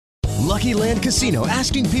Lucky Land Casino,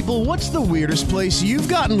 asking people, what's the weirdest place you've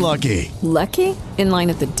gotten lucky? Lucky? In line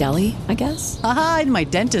at the deli, I guess? Aha, in my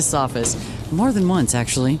dentist's office. More than once,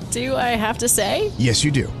 actually. Do I have to say? Yes,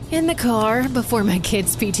 you do. In the car before my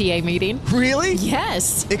kids' PTA meeting. Really?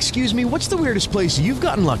 Yes. Excuse me, what's the weirdest place you've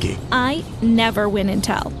gotten lucky? I never win and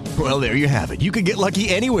tell. Well, there you have it. You can get lucky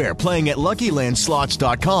anywhere, playing at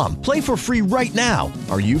LuckyLandSlots.com. Play for free right now.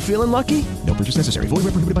 Are you feeling lucky? No purchase necessary. Void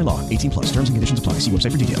where prohibited by law. 18 plus. Terms and conditions apply. See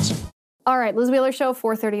website for details. All right, Liz Wheeler Show,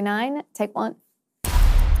 439. Take one.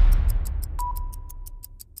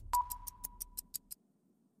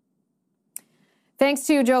 Thanks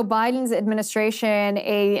to Joe Biden's administration,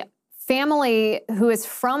 a family who is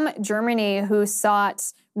from Germany who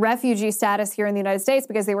sought refugee status here in the United States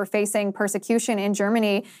because they were facing persecution in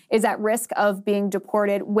Germany is at risk of being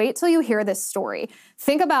deported. Wait till you hear this story.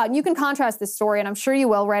 Think about, you can contrast this story, and I'm sure you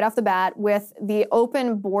will right off the bat, with the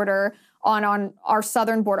open border on our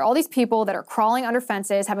southern border. All these people that are crawling under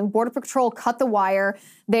fences, having Border Patrol cut the wire.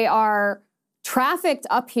 They are trafficked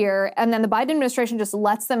up here, and then the Biden administration just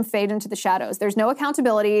lets them fade into the shadows. There's no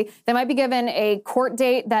accountability. They might be given a court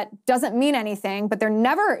date that doesn't mean anything, but they're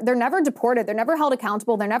never deported. They're never held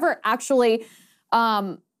accountable. They're never actually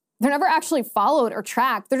followed or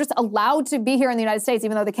tracked. They're just allowed to be here in the United States,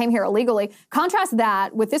 even though they came here illegally. Contrast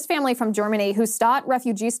that with this family from Germany who sought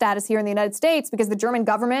refugee status here in the United States because the German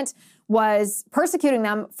government was persecuting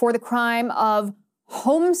them for the crime of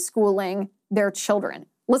homeschooling their children.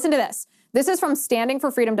 Listen to this. This is from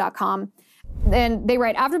standingforfreedom.com. And they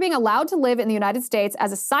write, after being allowed to live in the United States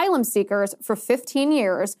as asylum seekers for 15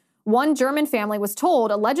 years, one German family was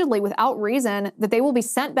told, allegedly without reason, that they will be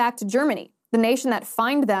sent back to Germany, the nation that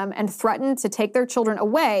fined them and threatened to take their children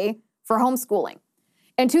away for homeschooling.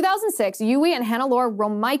 In 2006, Yui and Hannelore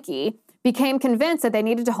Romeike became convinced that they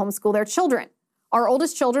needed to homeschool their children. Our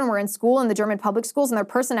oldest children were in school in the German public schools, and their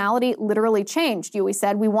personality literally changed, Yui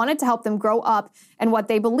said. We wanted to help them grow up in what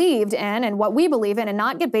they believed in and what we believe in and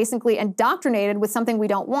not get basically indoctrinated with something we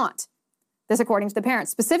don't want. This according to the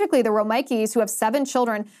parents. Specifically, the Romeikes, who have 7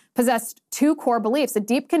 children, possessed 2 core beliefs: a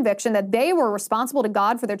deep conviction that they were responsible to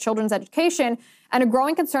God for their children's education, and a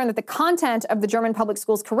growing concern that the content of the German public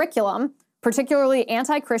schools curriculum, particularly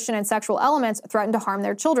anti-Christian and sexual elements, threatened to harm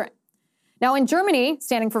their children. Now, in Germany,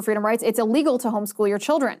 Standing for Freedom writes, it's illegal to homeschool your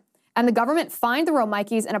children. And the government fined the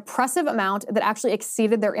Romeikes an oppressive amount that actually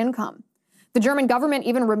exceeded their income. The German government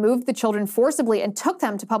even removed the children forcibly and took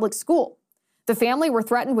them to public school. The family were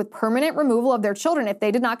threatened with permanent removal of their children if they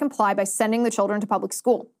did not comply by sending the children to public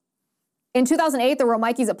school. In 2008, the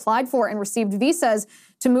Romeikes applied for and received visas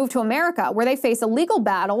to move to America, where they face a legal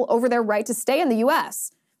battle over their right to stay in the U.S.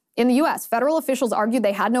 In the U.S., federal officials argued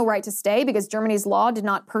they had no right to stay because Germany's law did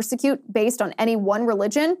not persecute based on any one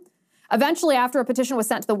religion. Eventually, after a petition was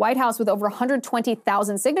sent to the White House with over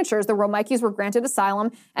 120,000 signatures, the Romeikes were granted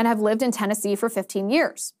asylum and have lived in Tennessee for 15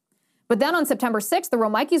 years. But then on September 6th, the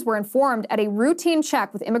Romeikes were informed at a routine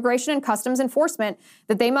check with Immigration and Customs Enforcement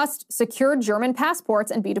that they must secure German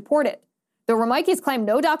passports and be deported. The Romeikes claimed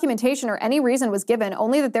no documentation or any reason was given,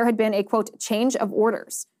 only that there had been a, quote, change of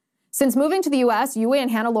orders. Since moving to the U.S., Yui and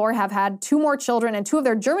Hannelore have had 2 more children, and 2 of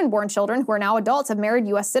their German-born children, who are now adults, have married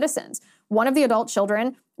U.S. citizens. One of the adult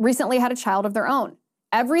children recently had a child of their own.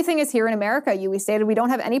 Everything is here in America, Yui stated. We don't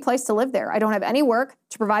have any place to live there. I don't have any work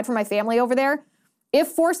to provide for my family over there. If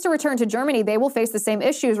forced to return to Germany, they will face the same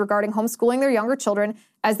issues regarding homeschooling their younger children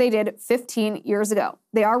as they did 15 years ago.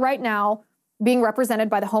 They are right now being represented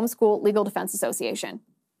by the Homeschool Legal Defense Association.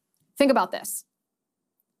 Think about this.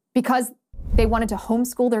 Because they wanted to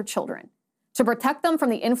homeschool their children to protect them from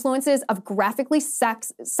the influences of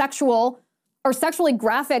sexually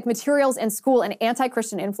graphic materials in school and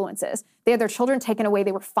anti-Christian influences. They had their children taken away.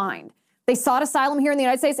 They were fined. They sought asylum here in the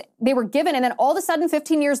United States. They were given, and then all of a sudden,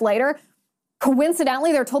 15 years later,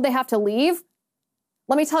 coincidentally, they're told they have to leave.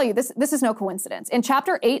 Let me tell you, this is no coincidence. In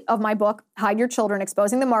Chapter 8 of my book, Hide Your Children,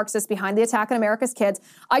 Exposing the Marxists Behind the Attack on America's Kids,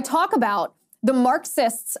 I talk about the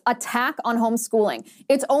Marxists' attack on homeschooling.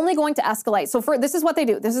 It's only going to escalate. So this is what they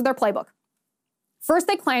do. This is their playbook. First,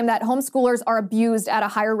 they claim that homeschoolers are abused at a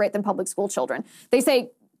higher rate than public school children. They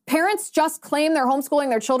say parents just claim they're homeschooling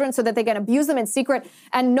their children so that they can abuse them in secret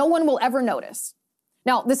and no one will ever notice.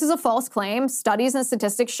 Now, this is a false claim. Studies and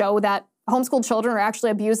statistics show that homeschooled children are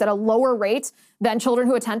actually abused at a lower rate than children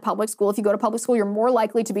who attend public school. If you go to public school, you're more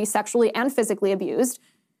likely to be sexually and physically abused.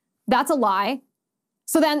 That's a lie.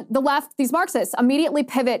 So then the left, these Marxists, immediately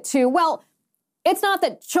pivot to, well, it's not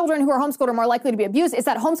that children who are homeschooled are more likely to be abused. It's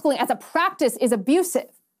that homeschooling as a practice is abusive.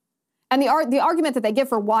 And the argument that they give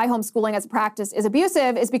for why homeschooling as a practice is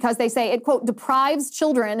abusive is because they say it, quote, deprives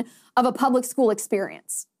children of a public school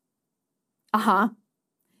experience.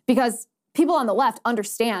 because people on the left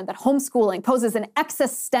understand that homeschooling poses an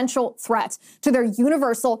existential threat to their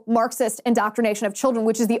universal Marxist indoctrination of children,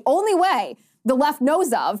 which is the only way the left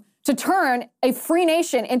knows of to turn a free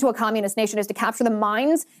nation into a communist nation, is to capture the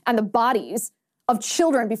minds and the bodies of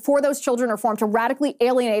children before those children are formed, to radically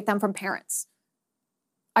alienate them from parents.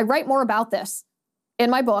 I write more about this in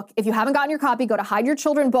my book. If you haven't gotten your copy, go to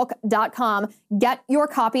hideyourchildrenbook.com. Get your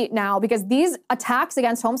copy now, because these attacks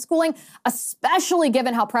against homeschooling, especially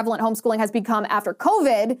given how prevalent homeschooling has become after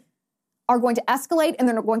COVID, are going to escalate, and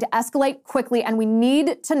they're going to escalate quickly, and we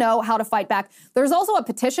need to know how to fight back. There's also a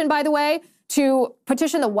petition, by the way, to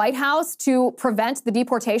petition the White House to prevent the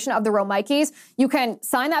deportation of the Romikis. You can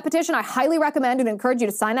sign that petition. I highly recommend and encourage you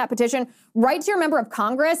to sign that petition. Write to your member of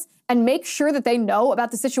Congress and make sure that they know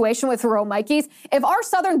about the situation with the Romikis. If our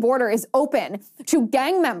southern border is open to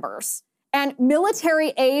gang members and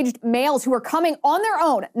military-aged males who are coming on their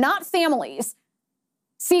own, not families,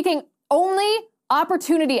 seeking only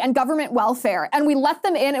opportunity and government welfare, and we let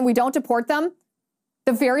them in and we don't deport them,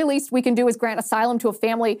 the very least we can do is grant asylum to a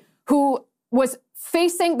family who was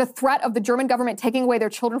facing the threat of the German government taking away their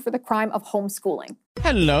children for the crime of homeschooling.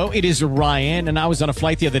 Hello, it is Ryan, and I was on a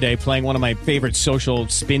flight the other day playing one of my favorite social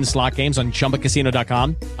spin slot games on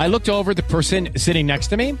ChumbaCasino.com. I looked over at the person sitting next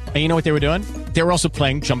to me, and you know what they were doing? They were also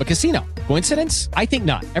playing Chumba Casino. Coincidence? I think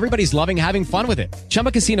not. Everybody's loving having fun with it.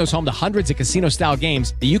 Chumba Casino is home to hundreds of casino-style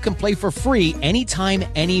games that you can play for free anytime,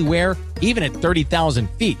 anywhere, even at 30,000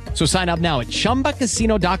 feet. So sign up now at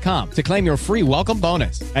ChumbaCasino.com to claim your free welcome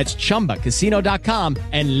bonus. That's ChumbaCasino.com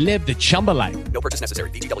and live the Chumba life. No purchase necessary.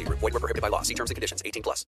 VGW. Void where prohibited by law. See terms and conditions. 18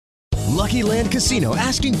 plus. Lucky Land Casino,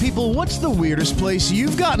 asking people, what's the weirdest place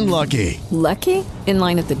you've gotten lucky? Lucky? In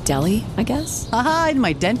line at the deli, I guess? Aha, in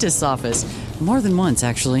my dentist's office. More than once,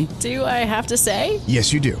 actually. Do I have to say?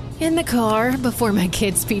 Yes, you do. In the car before my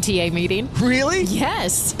kids' PTA meeting. Really?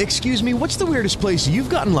 Yes. Excuse me, what's the weirdest place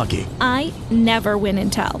you've gotten lucky? I never win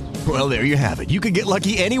and tell. Well, there you have it. You can get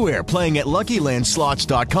lucky anywhere, playing at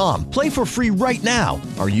LuckyLandSlots.com. Play for free right now.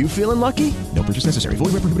 Are you feeling lucky? No purchase necessary.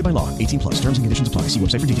 Void where prohibited by law. 18 plus. Terms and conditions apply. See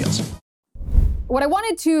website for details. What I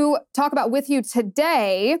wanted to talk about with you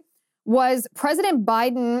today was President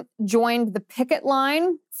Biden joined the picket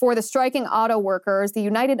line for the striking auto workers. The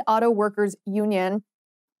United Auto Workers Union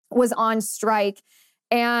was on strike,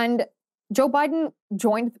 and Joe Biden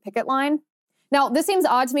joined the picket line. Now, this seems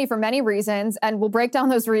odd to me for many reasons, and we'll break down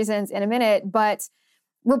those reasons in a minute, but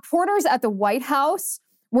reporters at the White House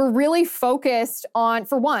were really focused on,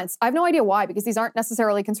 for once, I have no idea why, because these aren't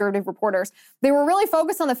necessarily conservative reporters. They were really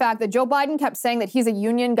focused on the fact that Joe Biden kept saying that he's a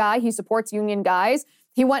union guy, he supports union guys.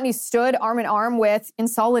 He went and he stood arm in arm with, in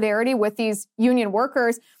solidarity with these union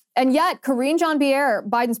workers. And yet, Karine Jean-Pierre,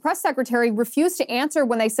 Biden's press secretary, refused to answer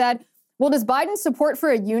when they said, well, does Biden's support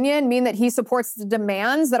for a union mean that he supports the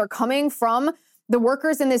demands that are coming from the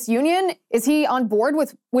workers in this union? Is he on board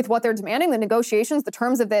with what they're demanding, the negotiations, the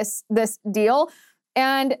terms of this deal?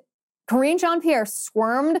 And Karine Jean-Pierre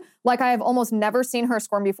squirmed like I have almost never seen her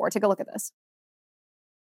squirm before. Take a look at this.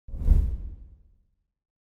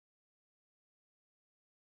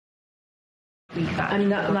 I'm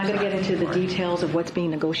not going to get into the details of what's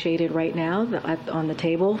being negotiated right now on the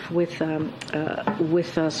table with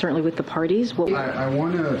certainly with the parties. I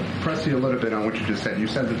want to press you a little bit on what you just said. You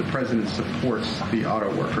said that the president supports the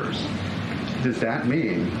auto workers. Does that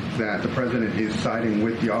mean that the president is siding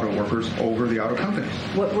with the auto workers over the auto companies?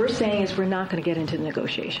 What we're saying is we're not going to get into the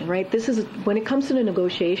negotiation, right? This is, when it comes to the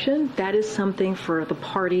negotiation, that is something for the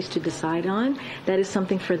parties to decide on. That is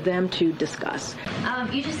something for them to discuss.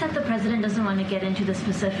 You just said the president doesn't want to get into the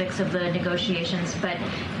specifics of the negotiations, but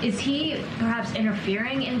is he perhaps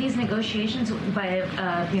interfering in these negotiations by,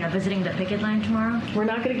 visiting the picket line tomorrow? We're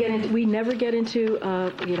not going to get into. We never get into,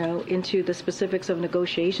 into the specifics of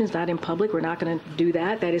negotiations. Not in public. We're not going to do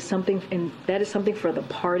that. That is something for the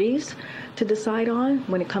parties to decide on.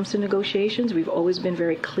 When it comes to negotiations, we've always been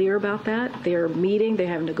very clear about that. They're meeting, they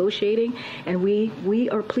have negotiating, and we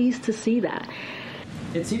are pleased to see that.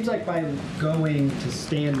 It seems like by going to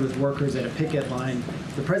stand with workers at a picket line,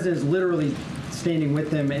 the president is literally standing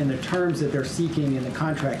with them in the terms that they're seeking in the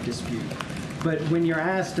contract dispute. But when you're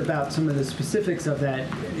asked about some of the specifics of that,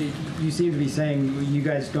 you seem to be saying you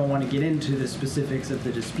guys don't want to get into the specifics of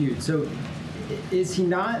the dispute. So is he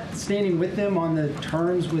not standing with them on the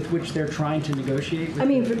terms with which they're trying to negotiate?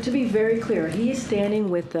 To be very clear, he is standing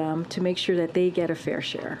with them to make sure that they get a fair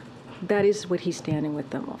share. That is what he's standing with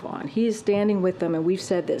them on. He is standing with them, and we've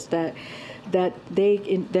said this, that they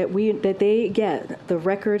get the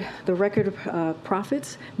record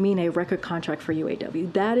profits mean a record contract for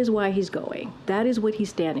UAW. That is why he's going. That is what he's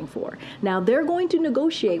standing for. Now they're going to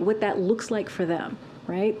negotiate what that looks like for them.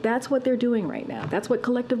 right? That's what they're doing right now. That's what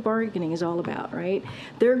collective bargaining is all about, right?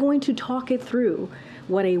 They're going to talk it through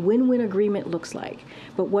what a win-win agreement looks like.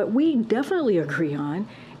 But what we definitely agree on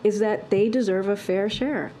is that they deserve a fair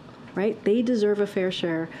share, right? They deserve a fair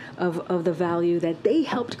share of the value that they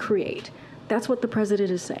helped create. That's what the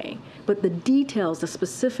president is saying. But the details, the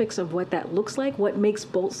specifics of what that looks like, what makes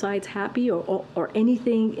both sides happy or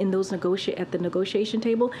anything in those at the negotiation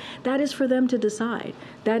table, that is for them to decide.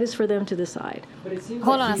 That is for them to decide.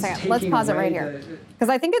 Hold on a second. Let's pause it right here. Because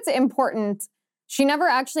I think it's important. She never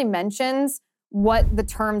actually mentions what the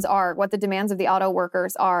terms are, what the demands of the auto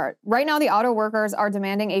workers are. Right now, the auto workers are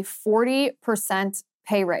demanding a 40%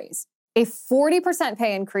 pay raise, a 40%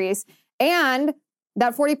 pay increase, and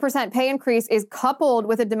that 40% pay increase is coupled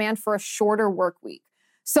with a demand for a shorter work week.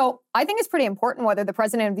 So I think it's pretty important whether the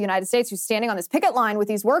president of the United States, who's standing on this picket line with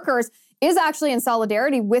these workers, is actually in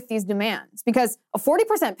solidarity with these demands. Because a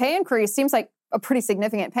 40% pay increase seems like a pretty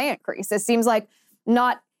significant pay increase. It seems like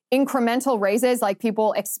not incremental raises like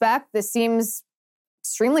people expect. This seems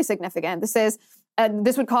extremely significant. This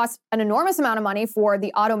would cost an enormous amount of money for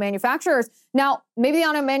the auto manufacturers. Now, maybe the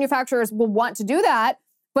auto manufacturers will want to do that,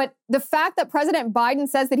 but the fact that President Biden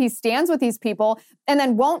says that he stands with these people and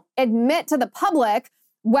then won't admit to the public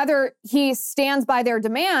whether he stands by their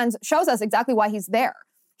demands shows us exactly why he's there.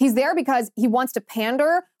 He's there because he wants to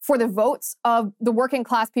pander for the votes of the working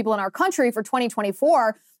class people in our country for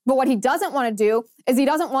 2024. But what he doesn't want to do is he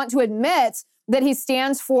doesn't want to admit that he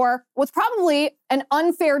stands for what's probably an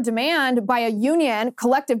unfair demand by a union,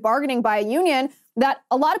 collective bargaining by a union, that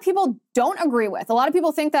a lot of people don't agree with. A lot of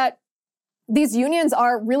people think that these unions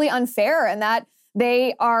are really unfair and that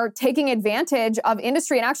they are taking advantage of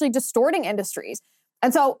industry and actually distorting industries.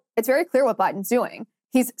 And so it's very clear what Biden's doing.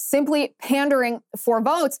 He's simply pandering for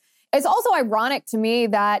votes. It's also ironic to me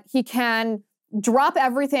that he can drop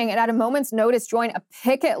everything and at a moment's notice join a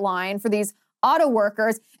picket line for these auto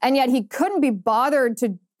workers, and yet he couldn't be bothered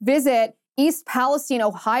to visit East Palestine,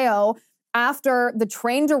 Ohio, after the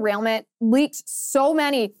train derailment leaked so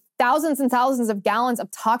many thousands and thousands of gallons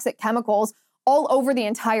of toxic chemicals all over the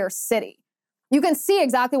entire city. You can see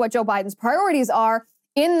exactly what Joe Biden's priorities are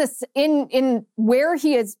in where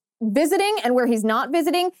he is visiting and where he's not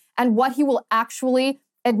visiting and what he will actually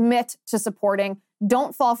admit to supporting.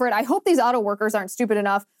 Don't fall for it. I hope these auto workers aren't stupid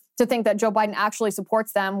enough to think that Joe Biden actually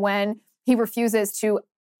supports them when he refuses to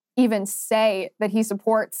even say that he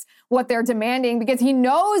supports what they're demanding because he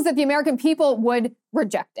knows that the American people would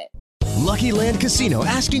reject it. Lucky Land Casino,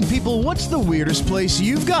 asking people, what's the weirdest place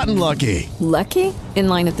you've gotten lucky? Lucky? In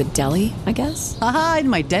line at the deli, I guess? Aha, in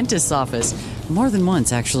my dentist's office. More than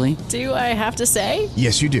once, actually. Do I have to say?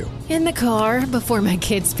 Yes, you do. In the car before my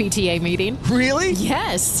kids' PTA meeting. Really?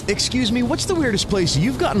 Yes. Excuse me, what's the weirdest place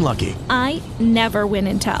you've gotten lucky? I never win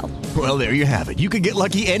and tell. Well, there you have it. You can get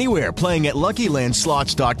lucky anywhere, playing at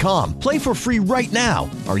LuckyLandSlots.com. Play for free right now.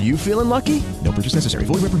 Are you feeling lucky? No purchase necessary.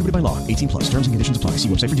 Void where prohibited by law. 18+. Terms and conditions apply. See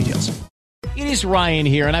website for details. It is Ryan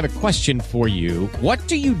here, and I have a question for you. What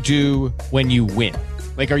do you do when you win?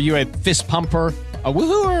 Like, are you a fist pumper, a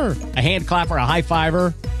woohooer, a hand clapper, a high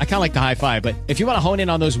fiver? I kind of like the high five, but if you want to hone in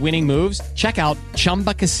on those winning moves, check out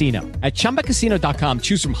Chumba Casino. At ChumbaCasino.com,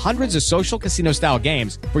 choose from hundreds of social casino-style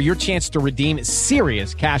games for your chance to redeem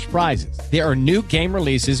serious cash prizes. There are new game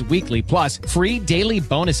releases weekly, plus free daily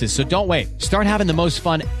bonuses. So don't wait. Start having the most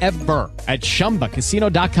fun ever at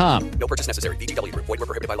ChumbaCasino.com. No purchase necessary. VGW. Void where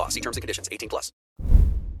prohibited by law. See terms and conditions. 18+.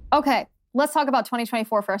 Okay, let's talk about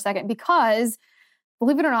 2024 for a second because,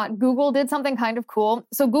 believe it or not, Google did something kind of cool.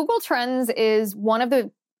 So Google Trends is one of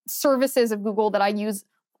the services of Google that I use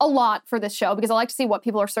a lot for this show because I like to see what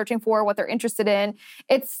people are searching for, what they're interested in.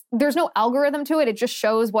 There's no algorithm to it. It just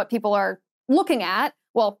shows what people are looking at.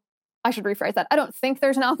 Well, I should rephrase that. I don't think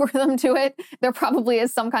there's an algorithm to it. There probably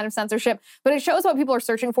is some kind of censorship, but it shows what people are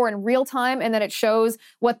searching for in real time, and then it shows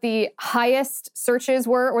what the highest searches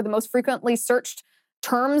were or the most frequently searched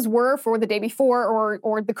terms were for the day before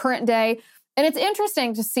or the current day. And it's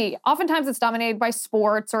interesting to see. Oftentimes it's dominated by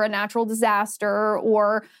sports or a natural disaster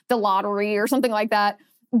or the lottery or something like that.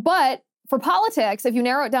 But for politics, if you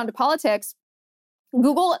narrow it down to politics,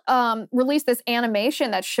 Google released this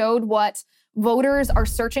animation that showed what voters are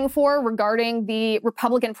searching for regarding the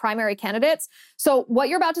Republican primary candidates. So what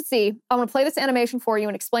you're about to see, I'm going to play this animation for you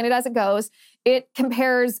and explain it as it goes. It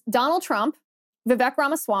compares Donald Trump, Vivek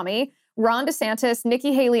Ramaswamy, Ron DeSantis,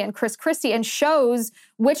 Nikki Haley, and Chris Christie, and shows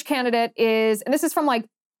which candidate is, and this is from like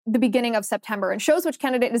the beginning of September, and shows which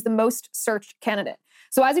candidate is the most searched candidate.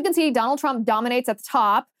 So as you can see, Donald Trump dominates at the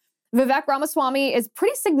top. Vivek Ramaswamy is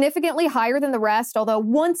pretty significantly higher than the rest, although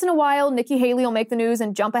once in a while, Nikki Haley will make the news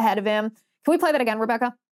and jump ahead of him. Can we play that again,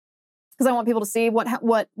 Rebecca? because I want people to see what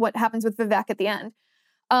happens with Vivek at the end.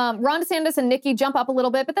 Ron DeSantis and Nikki jump up a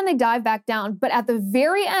little bit, but then they dive back down. But at the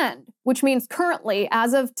very end, which means currently,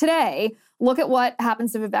 as of today, look at what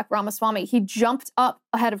happens to Vivek Ramaswamy. He jumped up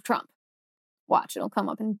ahead of Trump. Watch, it'll come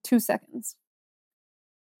up in 2 seconds.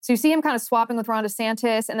 So you see him kind of swapping with Ron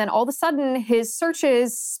DeSantis, and then all of a sudden his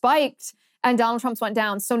searches spiked and Donald Trump's went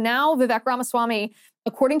down. So now Vivek Ramaswamy,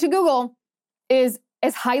 according to Google, is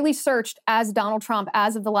as highly searched as Donald Trump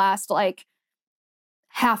as of the last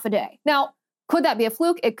half a day. Now, could that be a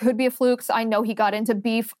fluke? It could be a fluke. So I know he got into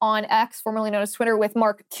beef on X, formerly known as Twitter, with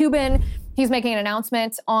Mark Cuban. He's making an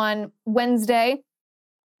announcement on Wednesday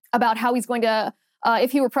about how he's going to,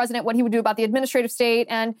 if he were president, what he would do about the administrative state.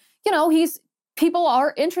 And, people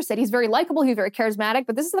are interested. He's very likable. He's very charismatic.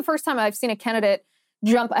 But this is the first time I've seen a candidate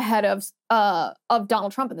jump ahead of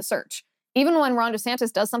Donald Trump in the search. Even when Ron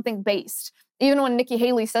DeSantis does something based, even when Nikki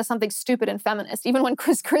Haley says something stupid and feminist, even when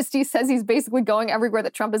Chris Christie says he's basically going everywhere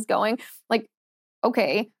that Trump is going,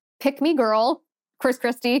 okay, pick me, girl, Chris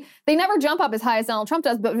Christie. They never jump up as high as Donald Trump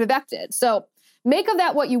does, but Vivek did. So make of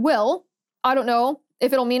that what you will. I don't know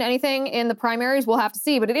if it'll mean anything in the primaries. We'll have to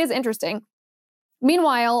see, but it is interesting.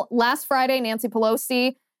 Meanwhile, last Friday, Nancy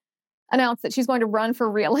Pelosi announced that she's going to run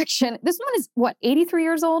for re-election. This woman is, 83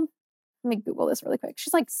 years old? Let me Google this really quick.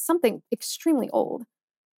 She's something extremely old.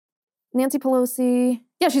 Nancy Pelosi.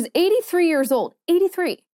 Yeah, she's 83 years old.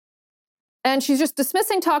 83. And she's just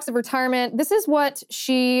dismissing talks of retirement. This is what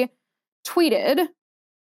she tweeted. Let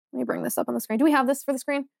me bring this up on the screen. Do we have this for the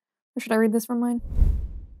screen? Or should I read this from mine?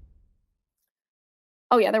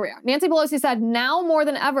 Oh yeah, there we are. Nancy Pelosi said, "Now more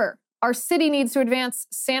than ever, our city needs to advance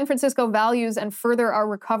San Francisco values and further our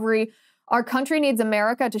recovery. Our country needs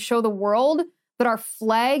America to show the world that our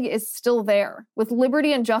flag is still there, with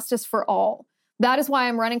liberty and justice for all. That is why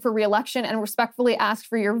I'm running for re-election and respectfully ask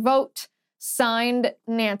for your vote. Signed,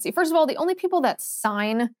 Nancy." First of all, the only people that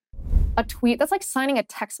sign a tweet, that's like signing a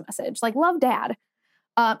text message. Love, Dad.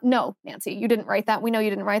 No, Nancy, you didn't write that. We know you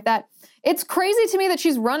didn't write that. It's crazy to me that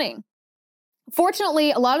she's running.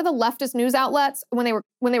 Fortunately, a lot of the leftist news outlets, when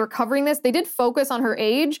they were covering this, they did focus on her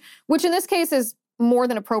age, which in this case is more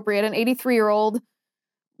than appropriate. An 83-year-old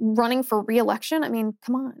running for re-election. I mean,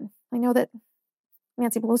 come on. I know that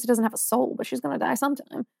Nancy Pelosi doesn't have a soul, but she's going to die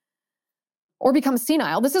sometime. Or become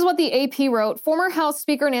senile. This is what the AP wrote. Former House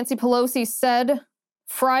Speaker Nancy Pelosi said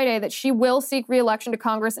Friday that she will seek re-election to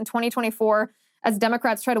Congress in 2024 as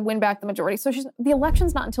Democrats try to win back the majority. So the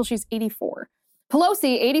election's not until she's 84.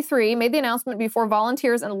 Pelosi, 83, made the announcement before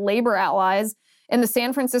volunteers and labor allies in the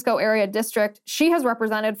San Francisco area district she has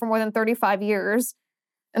represented for more than 35 years.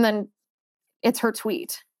 And then it's her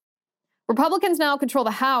tweet. Republicans now control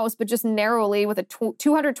the House, but just narrowly with a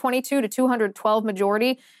 222 to 212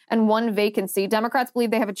 majority and one vacancy. Democrats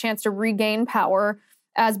believe they have a chance to regain power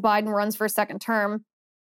as Biden runs for a second term.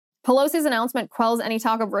 Pelosi's announcement quells any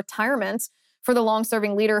talk of retirement for the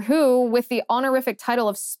long-serving leader who, with the honorific title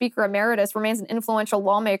of Speaker Emeritus, remains an influential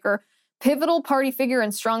lawmaker, pivotal party figure,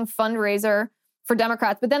 and strong fundraiser for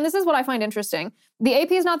Democrats. But then this is what I find interesting. The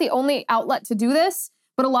AP is not the only outlet to do this,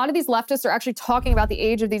 but a lot of these leftists are actually talking about the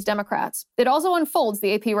age of these Democrats. It also unfolds,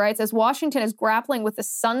 the AP writes, as Washington is grappling with the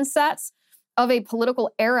sunsets of a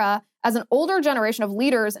political era as an older generation of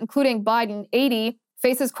leaders, including Biden, 80,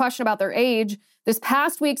 faces question about their age. This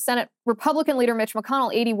past week, Senate Republican leader Mitch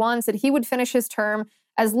McConnell, 81, said he would finish his term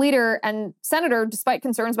as leader and senator despite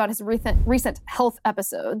concerns about his recent health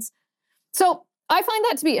episodes. So I find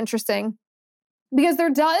that to be interesting because there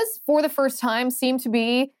does, for the first time, seem to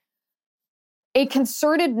be a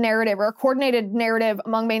concerted narrative or a coordinated narrative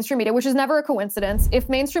among mainstream media, which is never a coincidence. If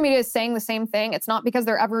mainstream media is saying the same thing, it's not because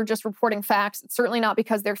they're ever just reporting facts. It's certainly not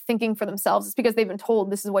because they're thinking for themselves. It's because they've been told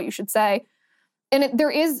this is what you should say. And there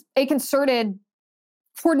is a concerted,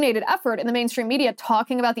 coordinated effort in the mainstream media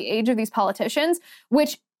talking about the age of these politicians,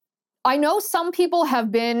 which I know some people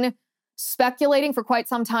have been speculating for quite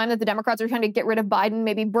some time that the Democrats are trying to get rid of Biden,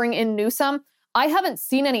 maybe bring in Newsom. I haven't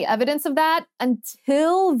seen any evidence of that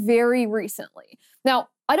until very recently. Now,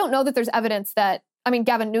 I don't know that there's evidence that,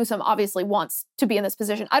 Gavin Newsom obviously wants to be in this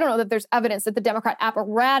position. I don't know that there's evidence that the Democrat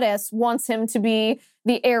apparatus wants him to be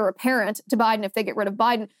the heir apparent to Biden if they get rid of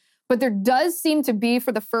Biden. But there does seem to be,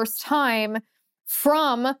 for the first time,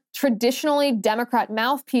 from traditionally Democrat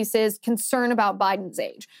mouthpieces, concern about Biden's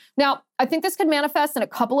age. Now, I think this could manifest in a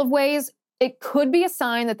couple of ways. It could be a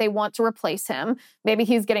sign that they want to replace him. Maybe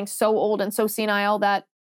he's getting so old and so senile that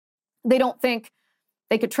they don't think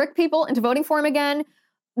they could trick people into voting for him again.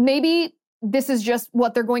 Maybe this is just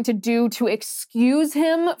what they're going to do to excuse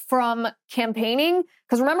him from campaigning.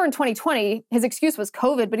 Because remember in 2020, his excuse was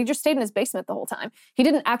COVID, but he just stayed in his basement the whole time. He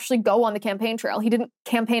didn't actually go on the campaign trail. He didn't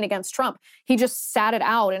campaign against Trump. He just sat it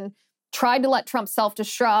out and tried to let Trump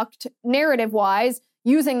self-destruct narrative-wise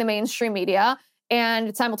using the mainstream media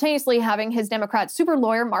and simultaneously having his Democrat super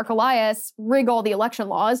lawyer, Mark Elias, rig all the election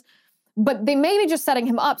laws. But they may be just setting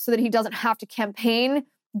him up so that he doesn't have to campaign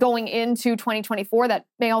going into 2024. That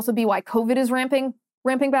may also be why COVID is ramping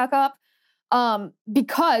back up,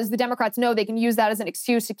 because the Democrats know they can use that as an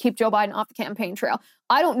excuse to keep Joe Biden off the campaign trail.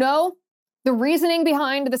 I don't know the reasoning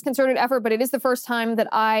behind this concerted effort, but it is the first time that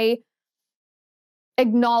I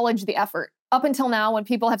acknowledge the effort. Up until now, when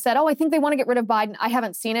people have said, oh, I think they want to get rid of Biden, I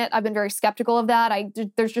haven't seen it. I've been very skeptical of that.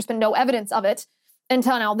 There's just been no evidence of it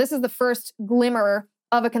until now. This is the first glimmer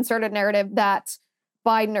of a concerted narrative that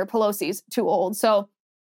Biden or Pelosi's too old. So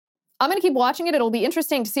I'm going to keep watching it. It'll be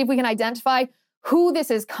interesting to see if we can identify who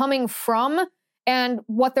this is coming from and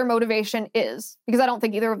what their motivation is, because I don't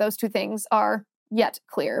think either of those two things are yet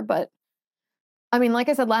clear. But I mean, like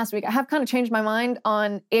I said last week, I have kind of changed my mind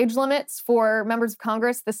on age limits for members of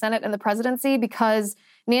Congress, the Senate, and the presidency, because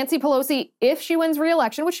Nancy Pelosi, if she wins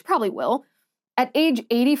re-election, which she probably will, at age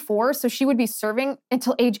 84, so she would be serving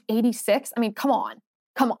until age 86. I mean, come on.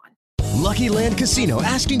 Lucky Land Casino,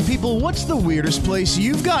 asking people, what's the weirdest place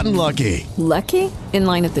you've gotten lucky? Lucky? In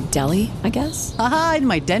line at the deli, I guess? Aha, in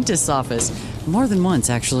my dentist's office. More than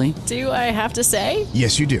once, actually. Do I have to say?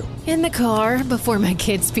 Yes, you do. In the car before my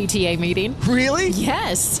kids' PTA meeting. Really?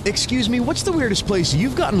 Yes. Excuse me, what's the weirdest place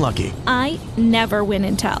you've gotten lucky? I never win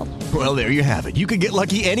and tell. Well, there you have it. You can get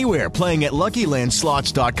lucky anywhere, playing at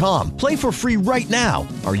LuckyLandSlots.com. Play for free right now.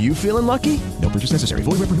 Are you feeling lucky? No purchase necessary.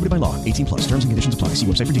 Void where prohibited by law. 18+. Terms and conditions apply. See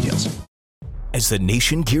website for details. As the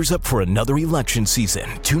nation gears up for another election season,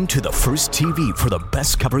 tune to the First TV for the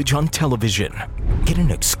best coverage on television. Get an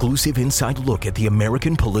exclusive inside look at the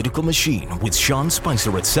American political machine with Sean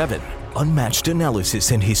Spicer at 7. Unmatched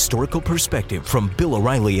analysis and historical perspective from Bill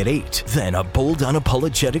O'Reilly at 8. Then a bold,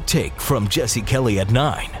 unapologetic take from Jesse Kelly at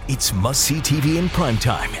 9. It's must-see TV in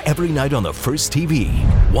primetime every night on the First TV.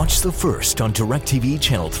 Watch The First on DirecTV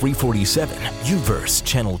Channel 347, UVerse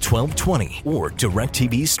Channel 1220, or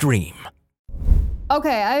DirecTV Stream.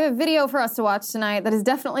 Okay, I have a video for us to watch tonight that is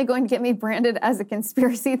definitely going to get me branded as a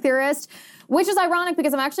conspiracy theorist, which is ironic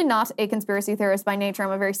because I'm actually not a conspiracy theorist by nature.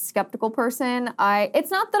 I'm a very skeptical person. It's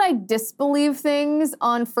not that I disbelieve things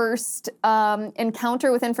on first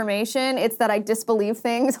encounter with information. It's that I disbelieve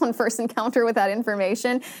things on first encounter with that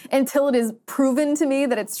information until it is proven to me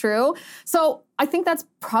that it's true. So I think that's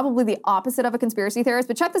probably the opposite of a conspiracy theorist,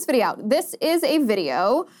 but check this video out. This is a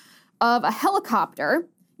video of a helicopter.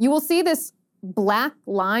 You will see this black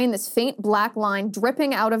line, this faint black line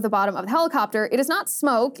dripping out of the bottom of the helicopter. It is not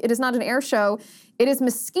smoke. It is not an air show. It is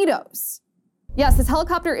mosquitoes. Yes, this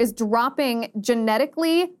helicopter is dropping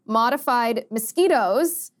genetically modified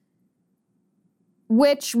mosquitoes,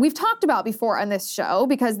 which we've talked about before on this show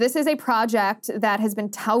because this is a project that has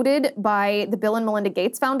been touted by the Bill and Melinda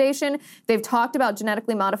Gates Foundation. They've talked about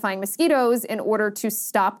genetically modifying mosquitoes in order to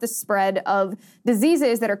stop the spread of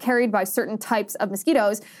diseases that are carried by certain types of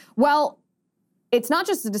mosquitoes. Well, it's not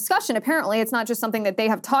just a discussion, apparently. It's not just something that they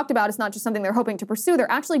have talked about. It's not just something they're hoping to pursue.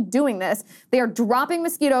 They're actually doing this. They are dropping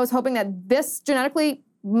mosquitoes, hoping that this genetically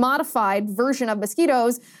modified version of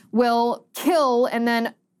mosquitoes will kill and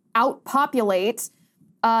then outpopulate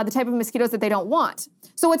the type of mosquitoes that they don't want.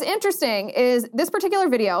 So what's interesting is this particular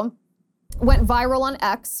video went viral on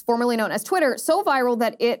X, formerly known as Twitter, so viral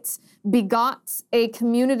that it begot a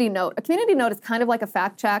community note. A community note is kind of like a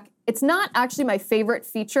fact check. It's not actually my favorite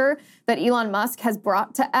feature that Elon Musk has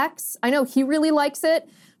brought to X. I know he really likes it,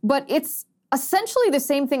 but it's essentially the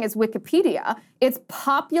same thing as Wikipedia. It's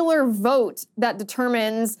popular vote that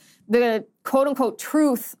determines the quote-unquote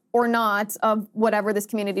truth or not of whatever this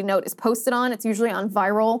community note is posted on. It's usually on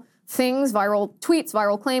viral things, viral tweets,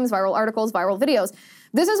 viral claims, viral articles, viral videos.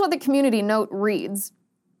 This is what the community note reads.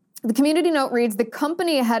 The community note reads, the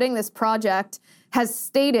company heading this project has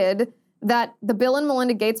stated that the Bill and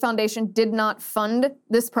Melinda Gates Foundation did not fund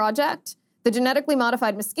this project. The genetically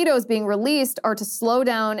modified mosquitoes being released are to slow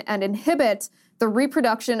down and inhibit the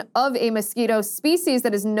reproduction of a mosquito species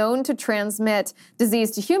that is known to transmit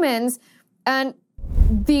disease to humans. And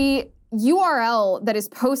the URL that is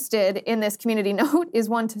posted in this community note is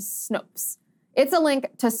one to Snopes. It's a link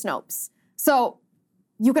to Snopes. So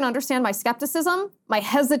you can understand my skepticism, my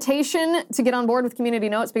hesitation to get on board with community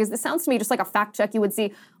notes, because this sounds to me just like a fact check you would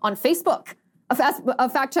see on Facebook, a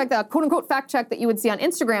fact check, the quote-unquote fact check that you would see on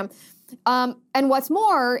Instagram. And what's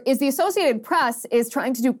more is the Associated Press is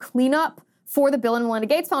trying to do cleanup for the Bill and Melinda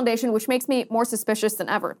Gates Foundation, which makes me more suspicious than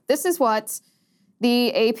ever. This is what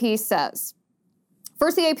the AP says.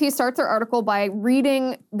 First, the AP starts their article by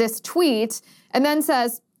reading this tweet and then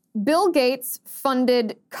says, Bill Gates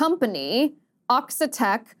funded company,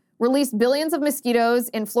 Oxitec, released billions of mosquitoes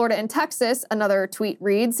in Florida and Texas, another tweet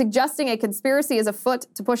reads, suggesting a conspiracy is afoot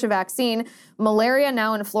to push a vaccine. Malaria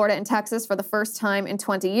now in Florida and Texas for the first time in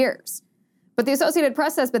 20 years. But the Associated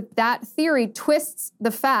Press says, but that theory twists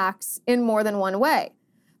the facts in more than one way.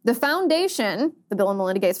 The foundation, the Bill and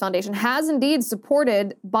Melinda Gates Foundation, has indeed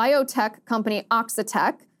supported biotech company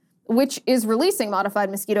Oxitec, which is releasing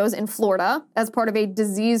modified mosquitoes in Florida as part of a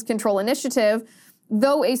disease control initiative,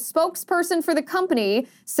 though a spokesperson for the company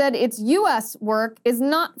said its U.S. work is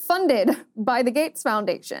not funded by the Gates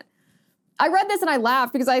Foundation. I read this and I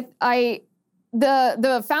laughed because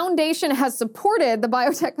the foundation has supported the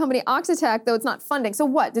biotech company Oxitec, though it's not funding. So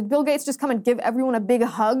what? Did Bill Gates just come and give everyone a big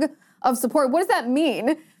hug of support? What does that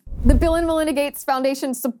mean? The Bill and Melinda Gates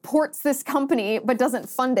Foundation supports this company but doesn't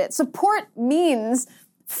fund it. Support means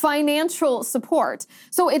financial support.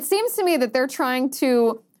 So it seems to me that they're trying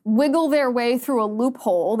to wiggle their way through a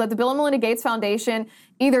loophole, that the Bill and Melinda Gates Foundation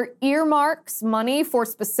either earmarks money for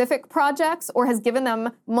specific projects or has given them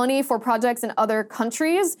money for projects in other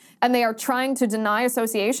countries, and they are trying to deny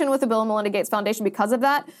association with the Bill and Melinda Gates Foundation because of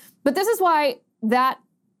that. But this is why that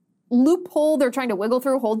loophole they're trying to wiggle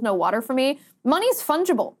through holds no water for me. Money's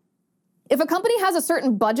fungible. If a company has a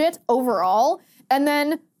certain budget overall, and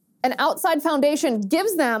then an outside foundation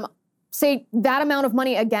gives them, say, that amount of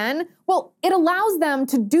money again, well, it allows them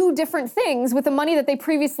to do different things with the money that they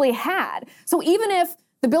previously had. So even if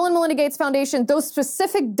the Bill and Melinda Gates Foundation, those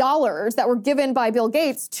specific dollars that were given by Bill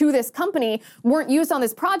Gates to this company weren't used on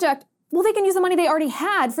this project, well, they can use the money they already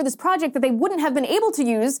had for this project that they wouldn't have been able to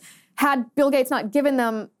use had Bill Gates not given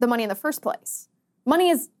them the money in the first place. Money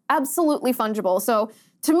is absolutely fungible. So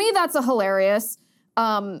to me, that's a hilarious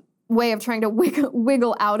way of trying to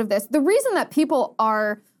wiggle out of this. The reason that people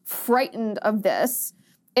are frightened of this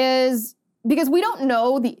is because we don't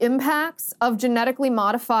know the impacts of genetically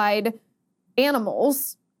modified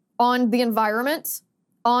animals on the environment,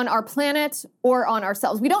 on our planet, or on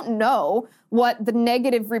ourselves. We don't know what the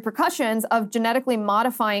negative repercussions of genetically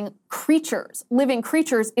modifying creatures, living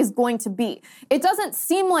creatures, is going to be. It doesn't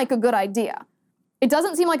seem like a good idea. It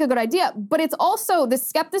doesn't seem like a good idea, but it's also the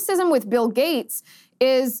skepticism with Bill Gates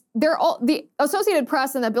is the Associated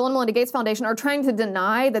Press and the Bill and Melinda Gates Foundation are trying to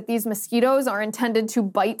deny that these mosquitoes are intended to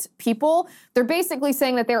bite people. They're basically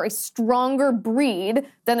saying that they're a stronger breed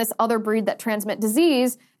than this other breed that transmit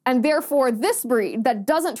disease, and therefore this breed that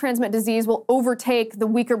doesn't transmit disease will overtake the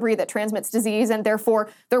weaker breed that transmits disease, and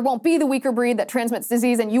therefore there won't be the weaker breed that transmits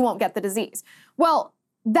disease and you won't get the disease. Well,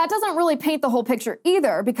 that doesn't really paint the whole picture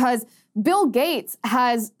either, because Bill Gates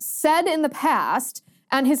has said in the past,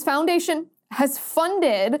 and his foundation has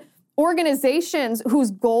funded organizations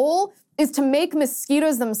whose goal is to make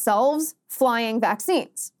mosquitoes themselves flying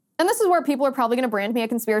vaccines. And this is where people are probably going to brand me a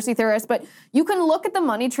conspiracy theorist, but you can look at the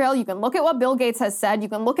money trail, you can look at what Bill Gates has said, you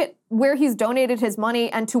can look at where he's donated his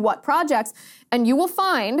money and to what projects, and you will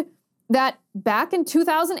find that back in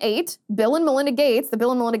 2008, Bill and Melinda Gates, the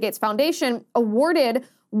Bill and Melinda Gates Foundation, awarded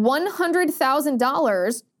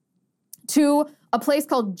 $100,000 to a place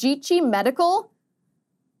called Jichi Medical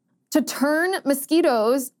to turn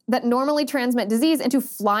mosquitoes that normally transmit disease into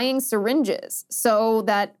flying syringes, so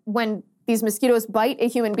that when these mosquitoes bite a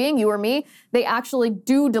human being, you or me, they actually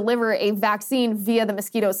do deliver a vaccine via the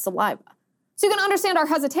mosquito's saliva. So you can understand our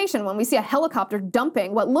hesitation when we see a helicopter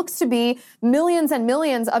dumping what looks to be millions and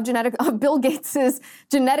millions of Bill Gates's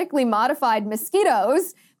genetically modified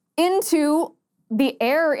mosquitoes into the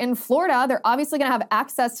air in Florida. They're obviously going to have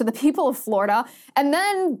access to the people of Florida. And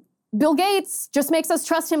then Bill Gates just makes us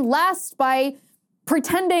trust him less by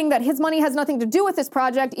pretending that his money has nothing to do with this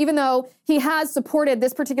project, even though he has supported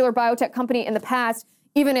this particular biotech company in the past,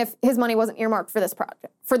 even if his money wasn't earmarked for this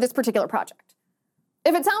project, for this particular project.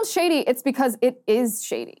 If it sounds shady, it's because it is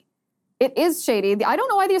shady. It is shady. I don't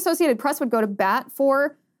know why the Associated Press would go to bat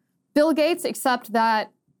for Bill Gates, except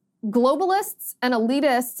that globalists and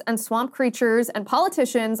elitists and swamp creatures and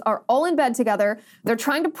politicians are all in bed together. They're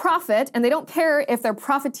trying to profit, and they don't care if their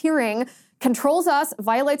profiteering controls us,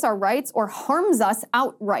 violates our rights, or harms us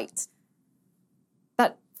outright.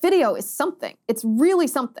 That video is something. It's really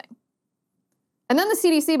something. And then the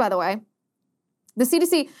CDC, by the way, the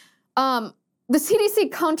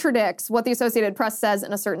CDC contradicts what the Associated Press says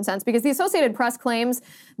in a certain sense, because the Associated Press claims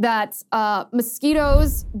that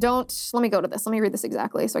mosquitoes don't... Let me go to this. Let me read this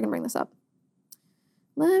exactly so I can bring this up.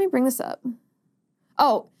 Let me bring this up.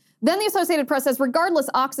 Oh, Then the Associated Press says, regardless,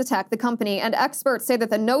 Oxitec, the company, and experts say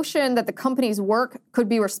that the notion that the company's work could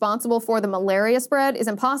be responsible for the malaria spread is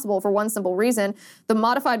impossible for one simple reason. The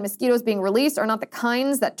modified mosquitoes being released are not the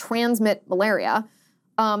kinds that transmit malaria.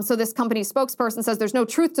 So this company's spokesperson says there's no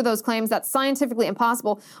truth to those claims. That's scientifically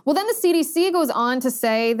impossible. Well, then the CDC goes on to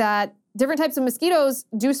say that different types of mosquitoes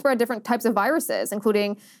do spread different types of viruses,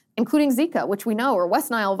 including Zika, which we know, or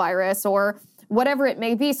West Nile virus, or whatever it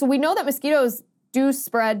may be. So we know that mosquitoes do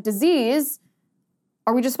spread disease.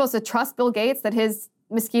 Are we just supposed to trust Bill Gates that his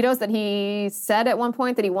mosquitoes that he said at one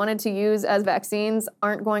point that he wanted to use as vaccines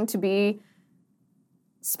aren't going to be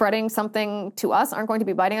spreading something to us, aren't going to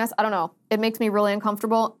be biting us? I don't know. It makes me really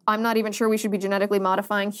uncomfortable. I'm not even sure we should be genetically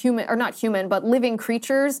modifying but living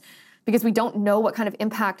creatures, because we don't know what kind of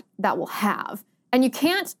impact that will have. And you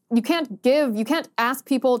can't ask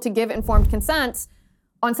people to give informed consent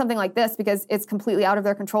on something like this, because it's completely out of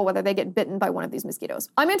their control whether they get bitten by one of these mosquitoes.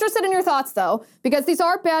 I'm interested in your thoughts, though, because these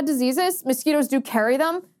are bad diseases. Mosquitoes do carry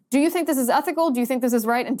them. Do you think this is ethical? Do you think this is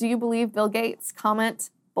right? And do you believe Bill Gates? Comment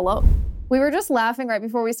below. We were just laughing right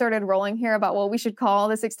before we started rolling here about what we should call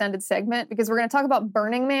this extended segment, because we're going to talk about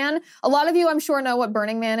Burning Man. A lot of you, I'm sure, know what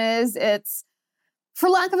Burning Man is. It's, for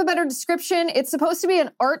lack of a better description, it's supposed to be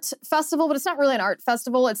an art festival, but it's not really an art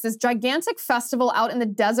festival. It's this gigantic festival out in the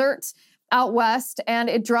desert out west, and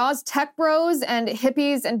it draws tech bros and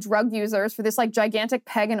hippies and drug users for this like gigantic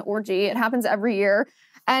pagan orgy. It happens every year.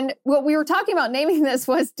 And what we were talking about naming this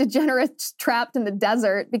was Degenerates Trapped in the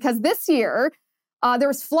Desert, because this year there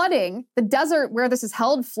was flooding. The desert where this is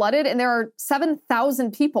held flooded, and there are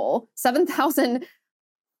 7,000 people, 7,000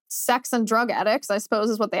 sex and drug addicts, I suppose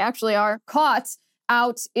is what they actually are, caught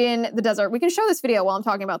out in the desert. We can show this video while I'm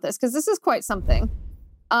talking about this, because this is quite something.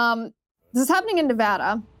 This is happening in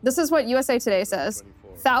Nevada. This is what USA Today says.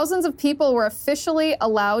 Thousands of people were officially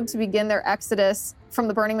allowed to begin their exodus from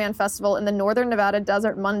the Burning Man Festival in the northern Nevada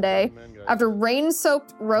desert Monday after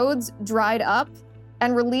rain-soaked roads dried up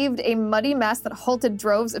and relieved a muddy mess that halted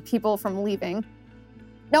droves of people from leaving.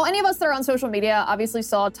 Now, any of us that are on social media obviously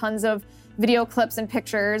saw tons of video clips and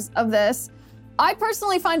pictures of this. I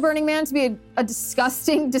personally find Burning Man to be a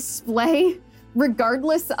disgusting display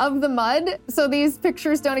regardless of the mud. So these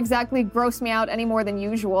pictures don't exactly gross me out any more than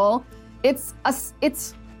usual. It's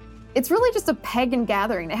really just a pagan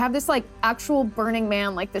gathering. They have this like actual Burning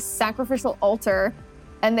Man, like this sacrificial altar,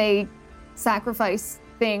 and they sacrifice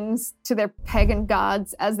things to their pagan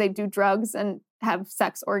gods as they do drugs and have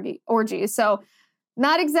sex orgies. So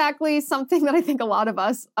not exactly something that I think a lot of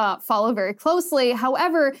us follow very closely.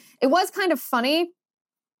 However, it was kind of funny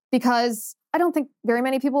because I don't think very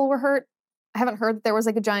many people were hurt. I haven't heard that there was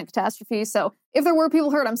like a giant catastrophe. So if there were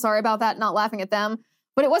people hurt, I'm sorry about that, not laughing at them.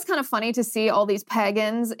 But it was kind of funny to see all these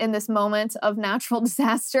pagans in this moment of natural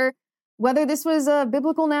disaster. Whether this was a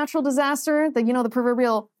biblical natural disaster, the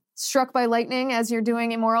proverbial struck by lightning as you're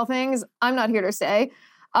doing immoral things, I'm not here to say.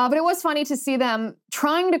 But it was funny to see them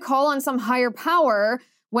trying to call on some higher power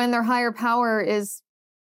when their higher power is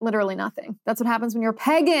literally nothing. That's what happens when you're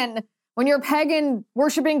pagan. When you're pagan,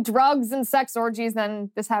 worshiping drugs and sex orgies,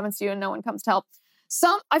 then this happens to you and no one comes to help.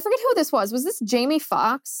 I forget who this was. Was this Jamie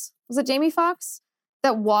Foxx? Was it Jamie Foxx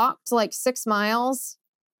that walked like 6 miles?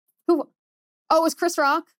 Oh, it was Chris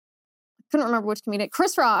Rock. I couldn't remember which comedian.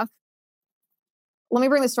 Chris Rock. Let me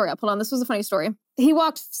bring this story up. Hold on. This was a funny story.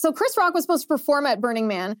 So Chris Rock was supposed to perform at Burning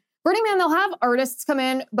Man. Burning Man, they'll have artists come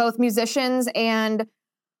in, both musicians and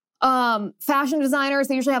fashion designers.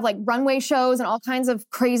 They usually have like runway shows and all kinds of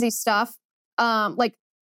crazy stuff, like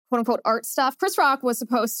quote unquote art stuff. Chris Rock was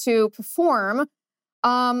supposed to perform.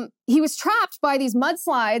 He was trapped by these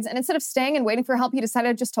mudslides, and instead of staying and waiting for help, he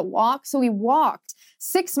decided just to walk. So he walked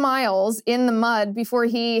 6 miles in the mud before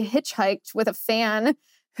he hitchhiked with a fan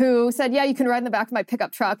who said, yeah, you can ride in the back of my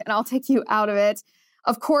pickup truck and I'll take you out of it.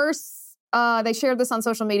 Of course, they shared this on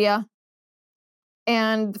social media.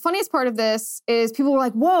 And the funniest part of this is people were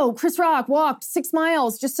like, whoa, Chris Rock walked 6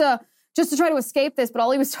 miles just to try to escape this. But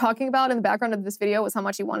all he was talking about in the background of this video was how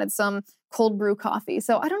much he wanted some cold brew coffee.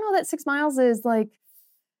 So I don't know that 6 miles is like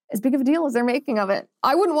as big of a deal as they're making of it.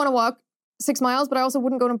 I wouldn't want to walk 6 miles, but I also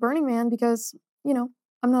wouldn't go to Burning Man because,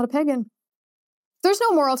 I'm not a pagan. There's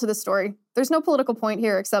no moral to this story. There's no political point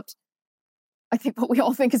here, except I think what we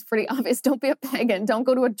all think is pretty obvious. Don't be a pagan. Don't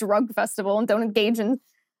go to a drug festival and don't engage in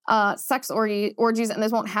sex orgies, and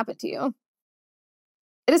this won't happen to you.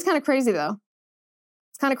 It is kind of crazy, though.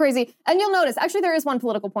 It's kind of crazy. And you'll notice, actually, there is one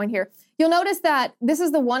political point here. You'll notice that this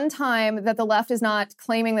is the one time that the left is not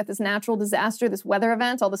claiming that this natural disaster, this weather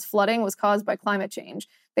event, all this flooding was caused by climate change.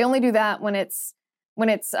 They only do that when it's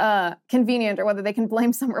convenient, or whether they can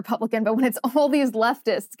blame some Republican. But when it's all these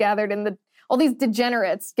leftists gathered in all these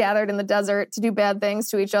degenerates gathered in the desert to do bad things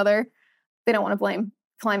to each other. They don't want to blame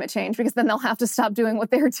climate change because then they'll have to stop doing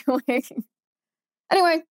what they're doing.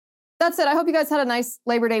 Anyway, that's it. I hope you guys had a nice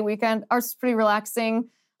Labor Day weekend. Ours was pretty relaxing,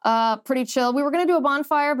 pretty chill. We were going to do a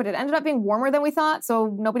bonfire, but it ended up being warmer than we thought,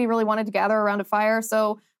 so nobody really wanted to gather around a fire.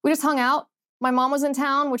 So we just hung out. My mom was in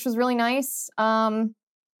town, which was really nice.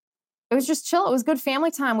 It was just chill. It was good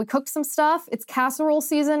family time. We cooked some stuff. It's casserole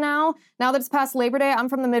season now. Now that it's past Labor Day, I'm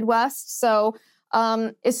from the Midwest, so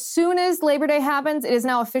as soon as Labor Day happens, it is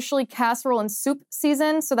now officially casserole and soup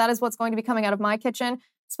season. So that is what's going to be coming out of my kitchen.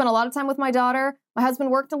 Spent a lot of time with my daughter. My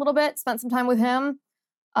husband worked a little bit, spent some time with him.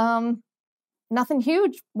 Nothing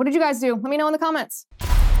huge. What did you guys do? Let me know in the comments.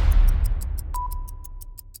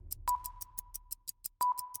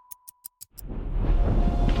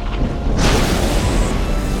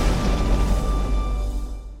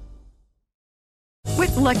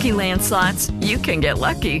 With Lucky Land Slots, you can get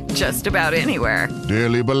lucky just about anywhere.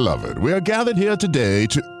 Dearly beloved, we are gathered here today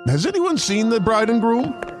to... Has anyone seen the bride and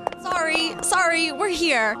groom? Sorry, we're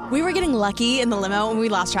here. We were getting lucky in the limo and we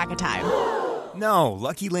lost track of time. No,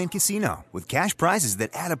 Lucky Land Casino, with cash prizes that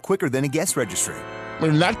add up quicker than a guest registry.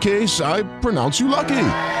 In that case, I pronounce you lucky.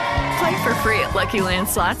 Play for free at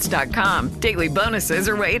LuckyLandSlots.com. Daily bonuses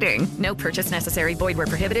are waiting. No purchase necessary. Void where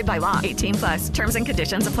prohibited by law. 18+. Terms and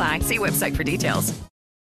conditions apply. See website for details.